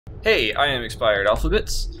Hey, I am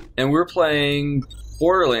ExpiredAlphabits, and we're playing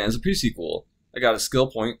Borderlands, a pre-sequel. I got a skill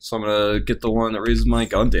point, so I'm gonna get the one that raises my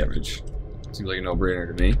gun damage. Seems like a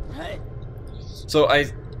no-brainer to me. So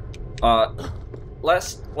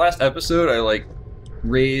last episode I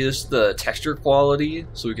raised the texture quality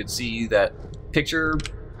so we could see that picture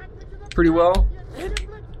pretty well,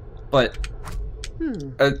 but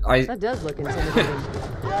that does look intimidating.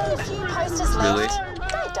 Really?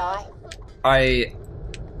 Don't die.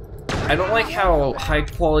 I don't like how high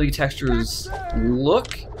quality textures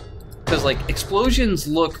look, because explosions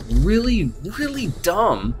look really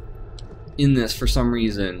dumb in this for some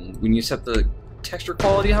reason when you set the texture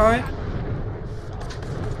quality high,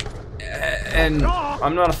 and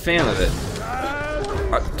I'm not a fan of it.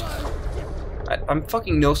 I'm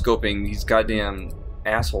fucking no-scoping these goddamn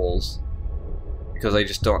assholes because I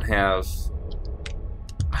just don't have...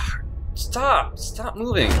 Stop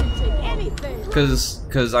moving!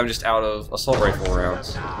 Because I'm just out of assault rifle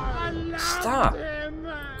rounds. Stop! There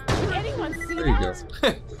you go.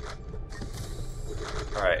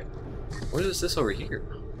 Alright. What is this over here?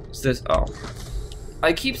 What's this? Oh.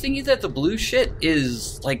 I keep thinking that the blue shit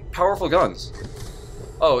is, powerful guns.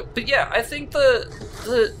 Oh, but yeah, I think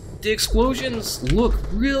the explosions look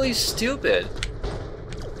really stupid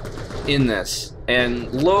in this.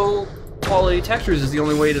 And low quality textures is the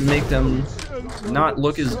only way to make them not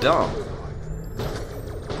look as dumb.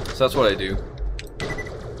 So that's what I do.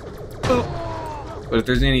 Boop. But if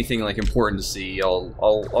there's anything important to see,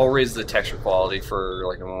 I'll raise the texture quality for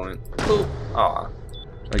a moment. Boop. Ah.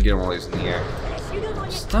 I get them while he's in the air.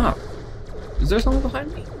 Stop. Is there someone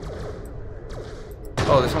behind me?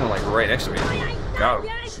 Oh, there's someone right next to me. Got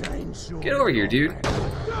him. Get over here, dude.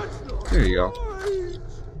 There you go.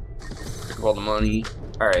 Pick up all the money.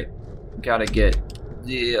 Alright. Gotta get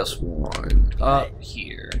this one up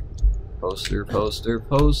here. Poster.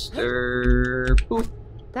 Boop.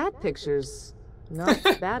 That picture's not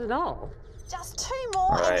bad at all. Just 2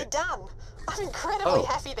 more and you're done. I'm incredibly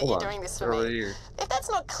happy that you're doing this for me. If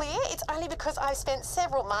that's not clear, it's only because I've spent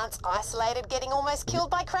several months isolated getting almost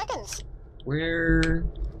killed by krakens. Where?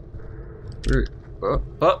 Oh,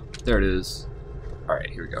 there it is.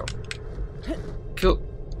 Alright, here we go. Kill.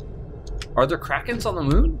 Are there krakens on the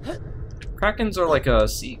moon? Krakens are like a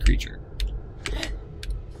sea creature.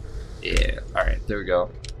 Yeah, alright, there we go.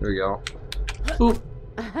 Boop.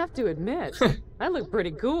 I have to admit, I look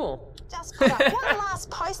pretty cool. Just put up one last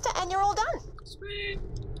poster and you're all done. Sweet.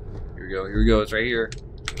 Here we go, it's right here.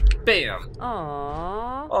 Bam!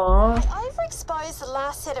 Aww. I overexposed the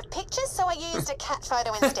last set of pictures, so I used a cat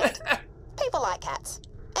photo instead. People like cats.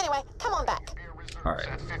 Anyway, come on back. Alright.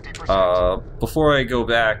 Before I go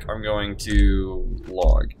back, I'm going to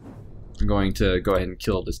log. I'm going to go ahead and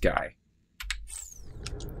kill this guy.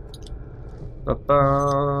 I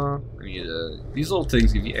need these little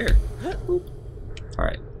things give you air.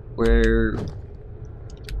 Alright. Where?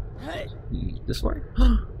 This way?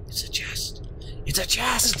 It's a chest. It's a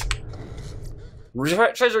chest!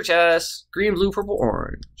 Treasure chest! Green, blue, purple,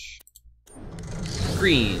 orange.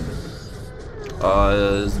 Green.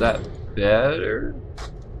 Is that better?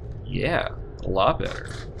 Yeah, a lot better.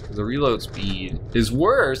 The reload speed is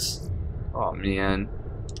worse. Oh man.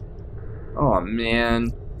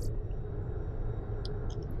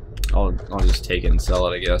 I'll just take it and sell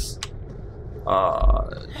it, I guess.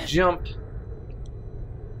 Jump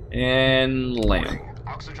and land.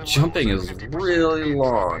 Jumping is really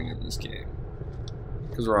long in this game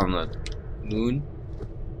because we're on the moon.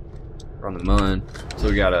 We're on the moon, so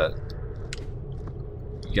we gotta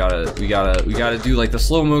do the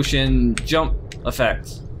slow motion jump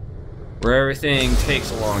effect where everything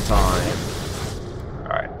takes a long time. All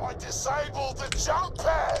right. I disabled the jump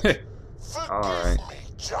pad. All right. Me,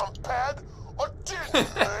 jump pad. I didn't mean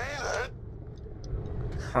it.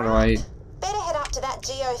 How do I? Better head up to that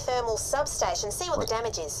geothermal substation, see what the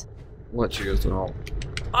damage is. What geothermal?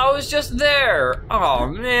 I was just there. Oh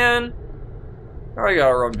man. I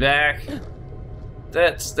gotta run back.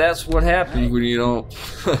 That's what happens when you don't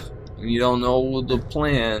know the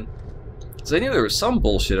plan. Cause I knew there was some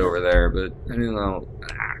bullshit over there, but I didn't know.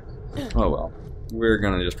 Oh well. We're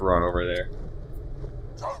gonna just run over there.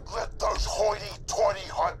 Don't let those hoity-toity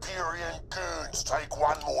Hyperion goons take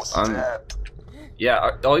one more step.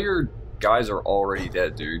 Yeah, all your guys are already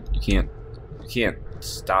dead, dude. You can't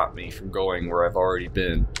stop me from going where I've already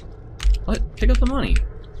been. What? Pick up the money.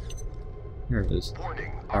 Here it is.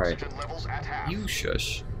 Alright. You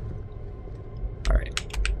shush. Alright.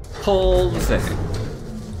 Pull the thing.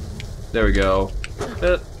 There we go.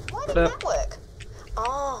 Why did that work?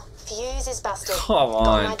 Oh, fuse is busted. Come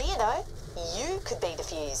on. Got an idea though. You could be the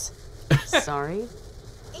fuse. Sorry?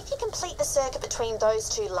 If you complete the circuit between those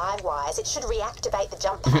two live wires, it should reactivate the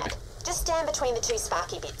jump pad. Just stand between the two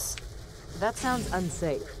sparky bits. That sounds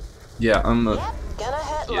unsafe. Yeah, I'm a... Yep, gonna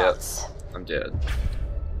hurt lots. I'm dead.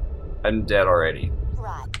 I'm dead already.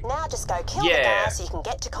 Right, now just go kill the guy so you can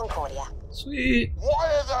get to Concordia. Sweet. Why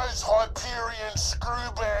are those Hyperion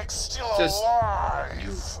screwbags still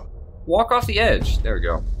alive? Walk off the edge. There we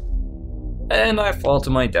go. And I fall to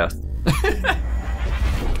my death.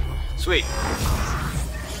 Sweet.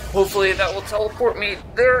 Hopefully that will teleport me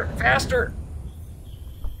there faster.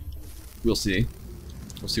 We'll see.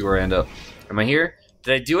 We'll see where I end up. Am I here?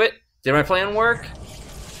 Did I do it? Did my plan work?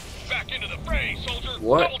 Back into the fray, soldier.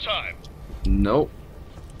 What? Double time. Nope.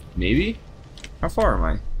 Maybe? How far am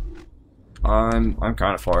I? I'm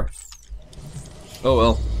kind of far. Oh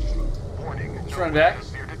well. Warning. Let's run back.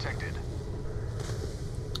 Detected.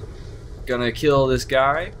 Gonna kill this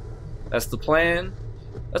guy. That's the plan.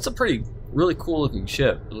 That's a really cool looking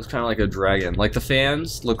ship. It looks kind of like a dragon. Like the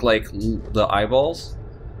fans look like the eyeballs,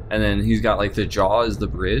 and then he's got like the jaw is the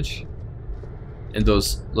bridge, and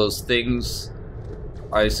those things.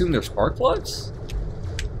 I assume they're spark plugs.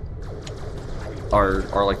 Are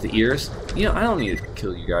like the ears. You know, I don't need to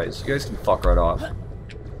kill you guys. You guys can fuck right off.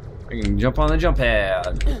 I can jump on the jump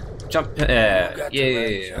pad. Jump pad.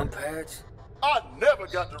 Yeah. Jump pads? I never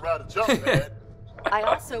got to ride a jump pad, I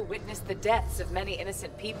also witnessed the deaths of many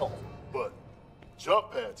innocent people. but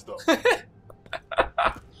jump pads though.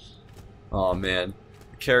 Oh man,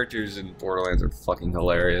 the characters in Borderlands are fucking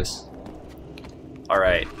hilarious.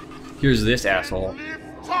 Alright, here's this asshole.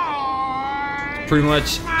 Pretty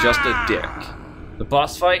much just a dick. The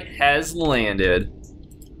boss fight has landed.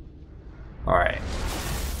 Alright.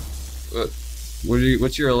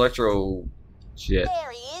 What's your electro shit?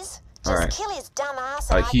 There he is. Just Alright. kill his dumb ass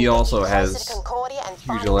and I He can also get you closer has to Concordia and huge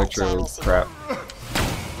find that electro jamming signal. crap.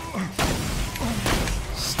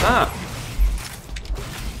 Stop!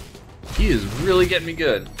 He is really getting me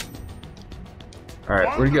good.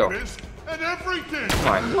 Alright, where'd he go? Come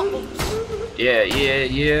on.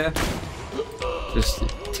 Yeah. Just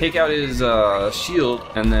take out his shield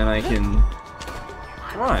and then I can...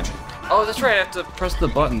 Come on. Oh, that's right, I have to press the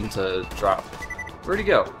button to drop. Where'd he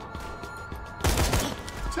go?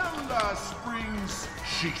 Tell Springs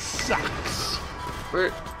she sucks.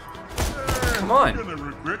 Where? Come on. You're gonna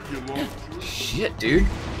regret your long trip. Shit, dude.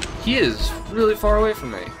 He is really far away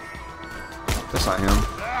from me. That's not him.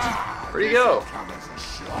 Where'd he go?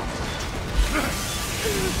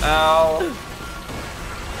 Ow.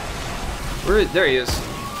 There he is.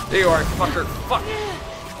 There you are, fucker. Fuck.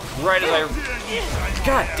 Right as I...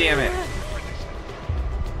 God damn it.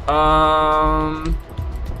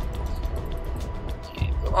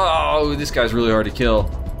 Oh, this guy's really hard to kill.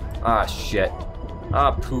 Ah, shit.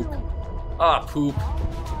 Ah, poop. Ah, poop.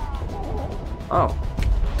 Oh.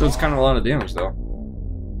 Does kind of a lot of damage, though.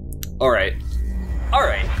 Alright.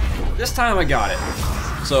 Alright. This time I got it.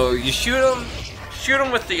 So, you shoot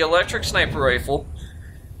him with the electric sniper rifle,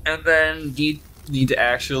 and then need to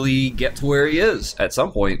actually get to where he is at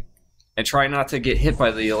some point, and try not to get hit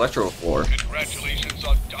by the electro floor. Congratulations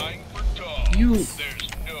on dying for Dahl. You... There's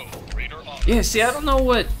no greater honor. Yeah, see, I don't know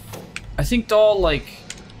what... I think Dahl, like,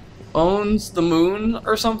 owns the moon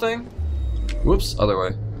or something? Whoops, other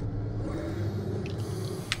way.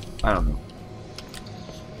 I don't know.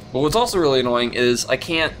 But what's also really annoying is I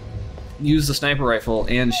can't use the sniper rifle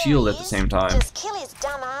and shield at the same time. Just kill his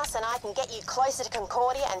dumb ass and I can get you closer to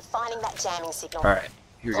Concordia and finding that jamming signal. Alright,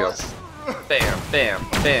 here we go. Bam, bam,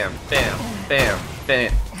 bam, bam, bam,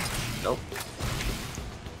 bam. Nope.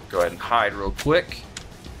 Go ahead and hide real quick.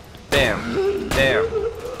 Bam, bam,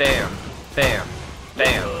 bam, bam,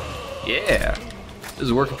 bam. Yeah. This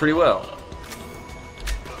is working pretty well.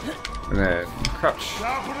 And then crouch.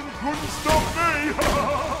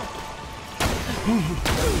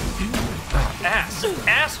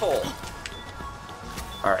 Asshole!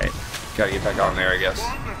 Alright, gotta get back on there, I guess.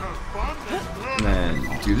 And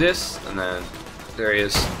then do this, and then there he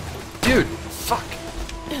is. Dude, fuck!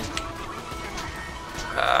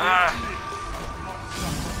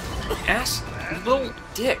 Ass little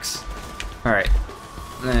dicks. Alright,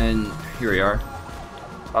 and then here we are.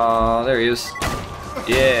 There he is.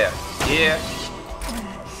 Yeah.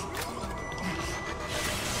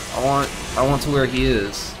 I want to where he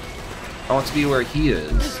is. I want to be where he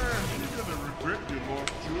is.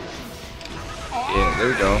 Yeah, there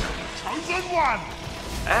we go.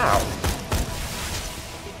 Ow.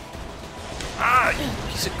 Ah, you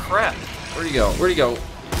piece of crap. Where'd he go? Where'd he go?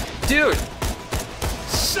 Dude!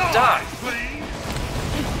 Stop!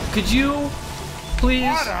 Could you please?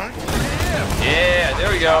 Yeah,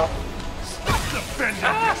 there we go. Defend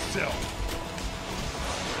yourself.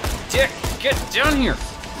 dick! Get down here!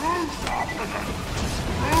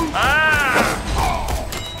 Ah!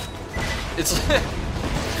 It's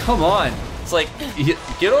come on. It's like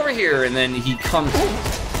get over here, and then he comes.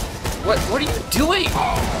 What are you doing?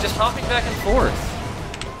 Just hopping back and forth.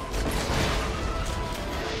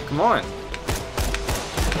 Come on.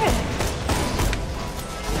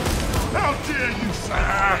 How dare you say I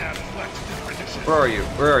am elected in position? Where are you?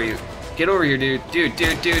 Where are you? Get over here, dude. Dude.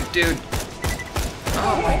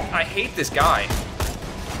 Oh, I hate this guy.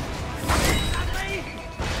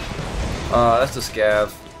 That's a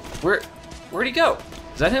scav. Where'd he go?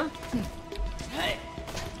 Is that him?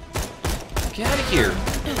 Get out of here.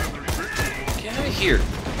 Get out of here.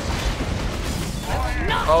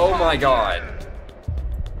 Oh my god.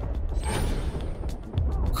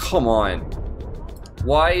 Come on.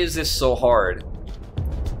 Why is this so hard?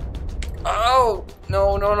 Oh!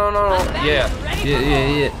 No. Yeah.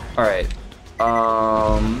 Alright.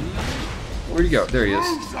 Where'd he go? There he is.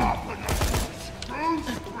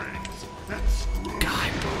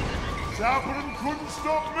 Sapling couldn't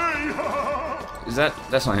stop me! Is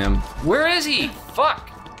that's not him. Where is he?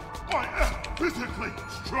 Fuck! I am physically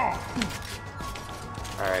strong!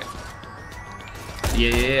 Alright.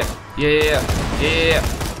 Yeah.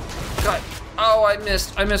 God. Oh, I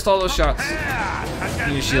missed all those shots.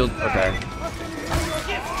 Need a shield. Okay.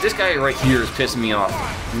 This guy right here is pissing me off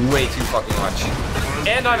way too fucking much.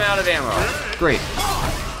 And I'm out of ammo. Great.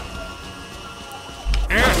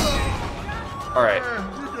 Alright.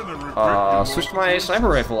 Switch to my sniper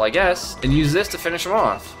rifle, I guess, and use this to finish him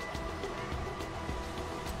off.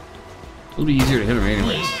 It'll be easier to hit him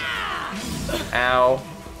anyways. Ow.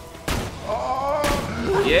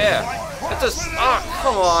 Yeah. That's just. Oh,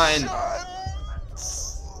 come on.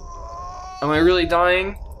 Am I really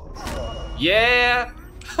dying? Yeah.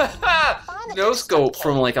 No scope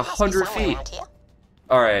from like 100 feet.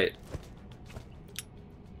 All right.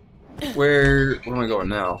 Where am I going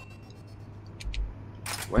now?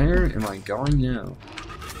 Where am I going now?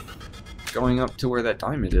 Going up to where that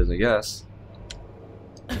diamond is, I guess.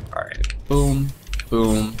 Alright. Boom.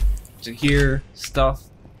 Boom. To here, stuff.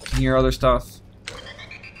 To here, other stuff.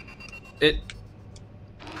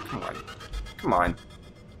 Come on. Come on.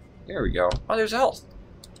 There we go. Oh, there's health.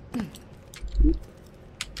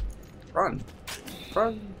 Run.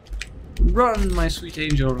 Run. Run, my sweet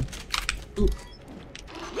angel. Ooh.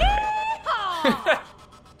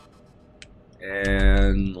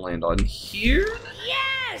 And land on here?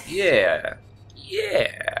 Yes! Yeah.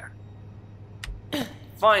 Yeah.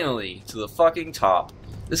 Finally, to the fucking top.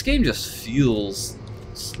 This game just feels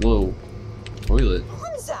slow. Toilet.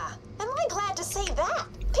 Hamza, am I glad to see that?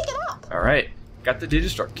 Pick it up. Alright, got the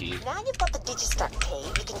Digistruct key. Now you've got the Digistruct key,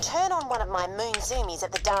 you can turn on one of my moon zoomies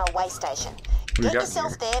at the Dara way station. Get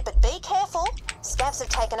yourself there, but be careful. Scavs have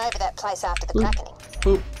taken over that place after the crackening.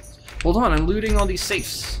 Boop. Hold on, I'm looting all these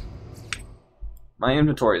safes. My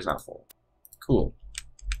inventory is not full. Cool.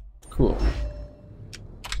 Cool.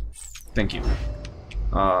 Thank you.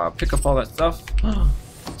 Pick up all that stuff.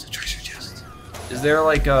 It's a treasure chest. Is there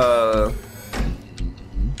like a...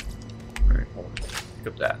 Alright, hold on. Pick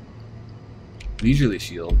up that. Leisurely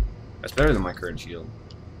shield. That's better than my current shield.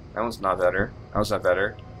 That one's not better. That one's not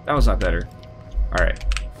better. That one's not better. Alright.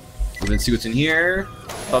 We'll then see what's in here.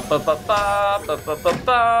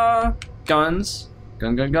 Guns.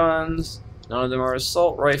 Guns. None of them are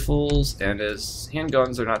assault rifles, and as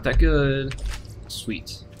handguns are not that good.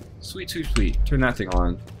 Sweet. Sweet. Turn that thing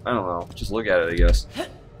on. I don't know. Just look at it, I guess.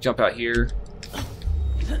 Jump out here.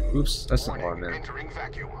 Oops, that's not what I meant.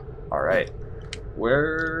 Alright.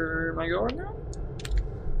 Where am I going now?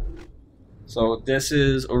 So this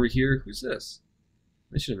is over here. Who's this?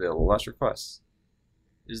 Mission available. Last request.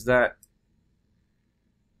 Is that...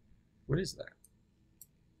 What is that?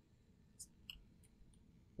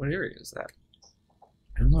 What area is that?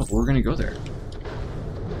 I don't know, but we're gonna go there.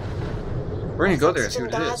 We're gonna go there and see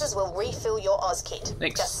what it is. Will refill your Oz kit.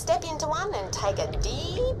 Thanks. Just step into one and take a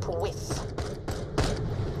deep whiff.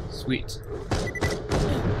 Sweet.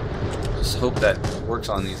 Just hope that works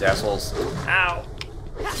on these assholes. Ow!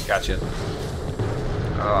 Gotcha.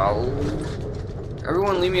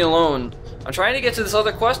 Everyone leave me alone. I'm trying to get to this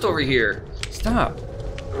other quest over here. Stop.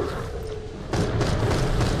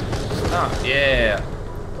 Stop. Yeah.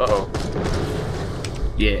 Uh-oh.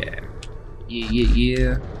 Yeah.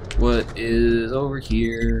 Yeah. What is over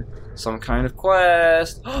here? Some kind of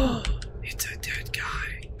quest. It's a dead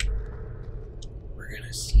guy. We're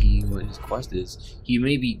gonna see what his quest is. He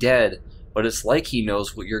may be dead, but it's like he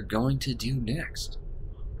knows what you're going to do next.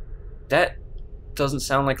 That doesn't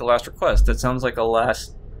sound like a last request. That sounds like a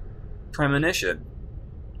last premonition.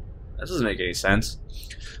 That doesn't make any sense.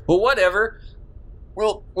 But whatever.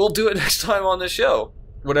 We'll do it next time on the show.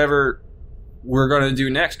 Whatever we're gonna do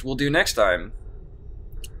next, we'll do next time.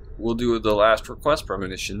 We'll do the last request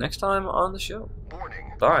premonition next time on the show.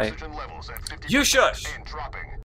 Warning. Bye. Oxygen levels at 50% You shush! and dropping.